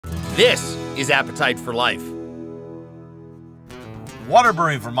This is Appetite for Life.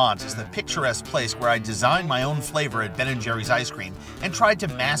 Waterbury, Vermont is the picturesque place where I designed my own flavor at Ben & Jerry's ice cream and tried to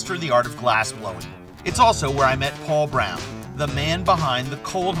master the art of glass blowing. It's also where I met Paul Brown, the man behind the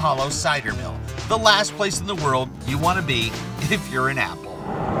Cold Hollow Cider Mill, the last place in the world you want to be if you're an apple.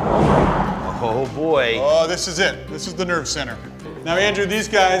 Oh boy. Oh, this is it. This is the nerve center. Now, Andrew, these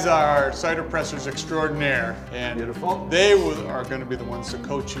guys are cider pressers extraordinaire, and Beautiful. they are going to be the ones to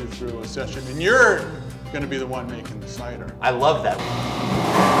coach you through a session, and you're going to be the one making the cider. I love that.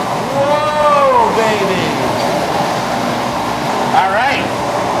 Whoa, baby! All right,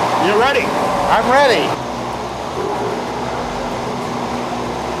 you ready? I'm ready.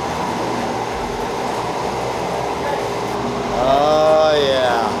 Oh,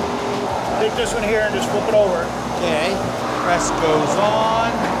 yeah. Take this one here and just flip it over. Okay. Press goes on.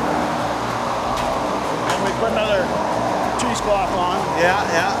 And we put another cheesecloth on. Yeah.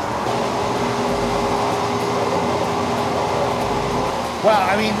 Wow,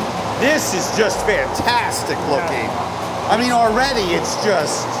 I mean, this is just fantastic looking. I mean, already it's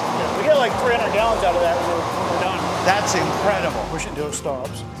just... Yeah, we get like 300 gallons out of that when we're done. That's incredible. Push it until it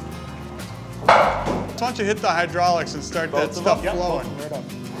stops. So why don't you hit the hydraulics and start that stuff flowing? Right up.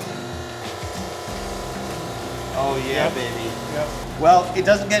 Oh, yeah, baby. Yep. Well, it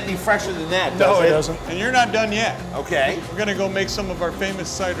doesn't get any fresher than that, does No, it doesn't. And you're not done yet. Okay. We're going to go make some of our famous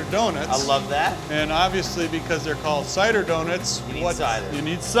cider donuts. I love that. And obviously, because they're called cider donuts, You need cider. You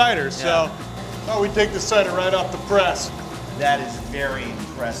need cider. So, we take the cider right off the press. That is very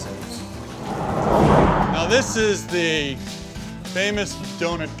impressive. Now, this is the famous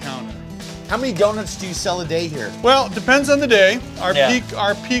donut counter. How many donuts do you sell a day here? Well, it depends on the day. Our Yeah.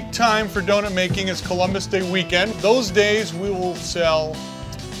 peak time for donut making is Columbus Day weekend. Those days we will sell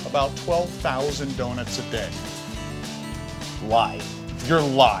about 12,000 donuts a day. Lie. You're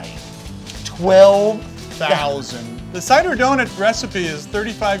lying. 12,000. The cider donut recipe is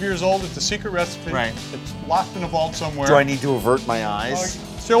 35 years old. It's a secret recipe. Right. It's locked in a vault somewhere. Do I need to avert my eyes?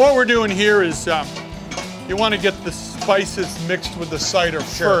 So what we're doing here is you want to get the spices mixed with the cider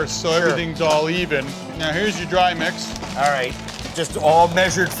first, so everything's all even. Now here's your dry mix. All right. Just all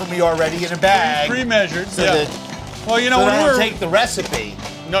measured for me already in a bag. Pre-measured. So yeah. that, Well, you know so when that I we're don't take the recipe.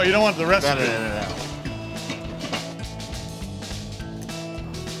 no, you don't want the recipe.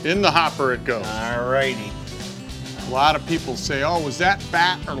 No. In the hopper it goes. All righty. A lot of people say, oh, was that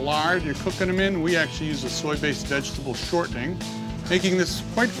fat or lard you're cooking them in? We actually use a soy-based vegetable shortening, making this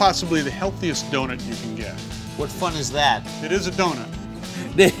quite possibly the healthiest donut you can get. What fun is that? It is a donut.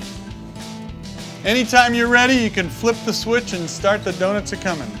 Anytime you're ready, you can flip the switch and start the donuts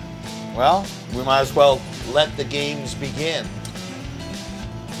a-coming. Well, we might as well let the games begin.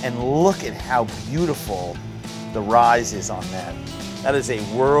 And look at how beautiful the rise is on that. That is a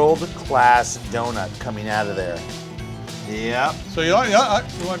world-class donut coming out of there. Yep. So you want to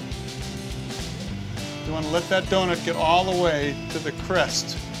let that donut get all the way to the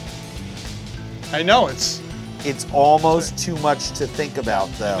crest. I know it's almost too much to think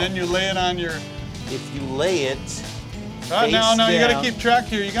about, though. And then you lay it on your... If you lay it No, you got to down. keep track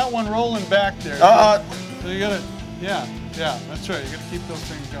here. You got one rolling back there. So you got to, yeah, that's right. You got to keep those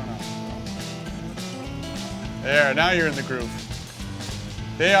things going on. There, now you're in the groove.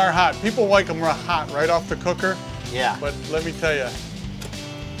 They are hot. People like them hot right off the cooker. Yeah. But let me tell you,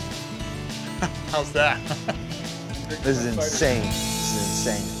 how's that? This is insane. This is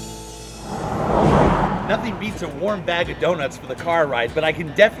insane. Nothing beats a warm bag of donuts for the car ride, but I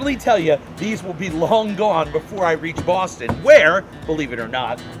can definitely tell you these will be long gone before I reach Boston, where, believe it or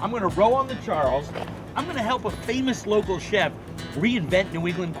not, I'm going to row on the Charles, I'm going to help a famous local chef reinvent New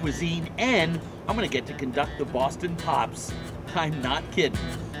England cuisine, and I'm going to get to conduct the Boston Pops. I'm not kidding.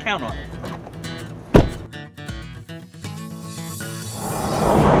 Count on it.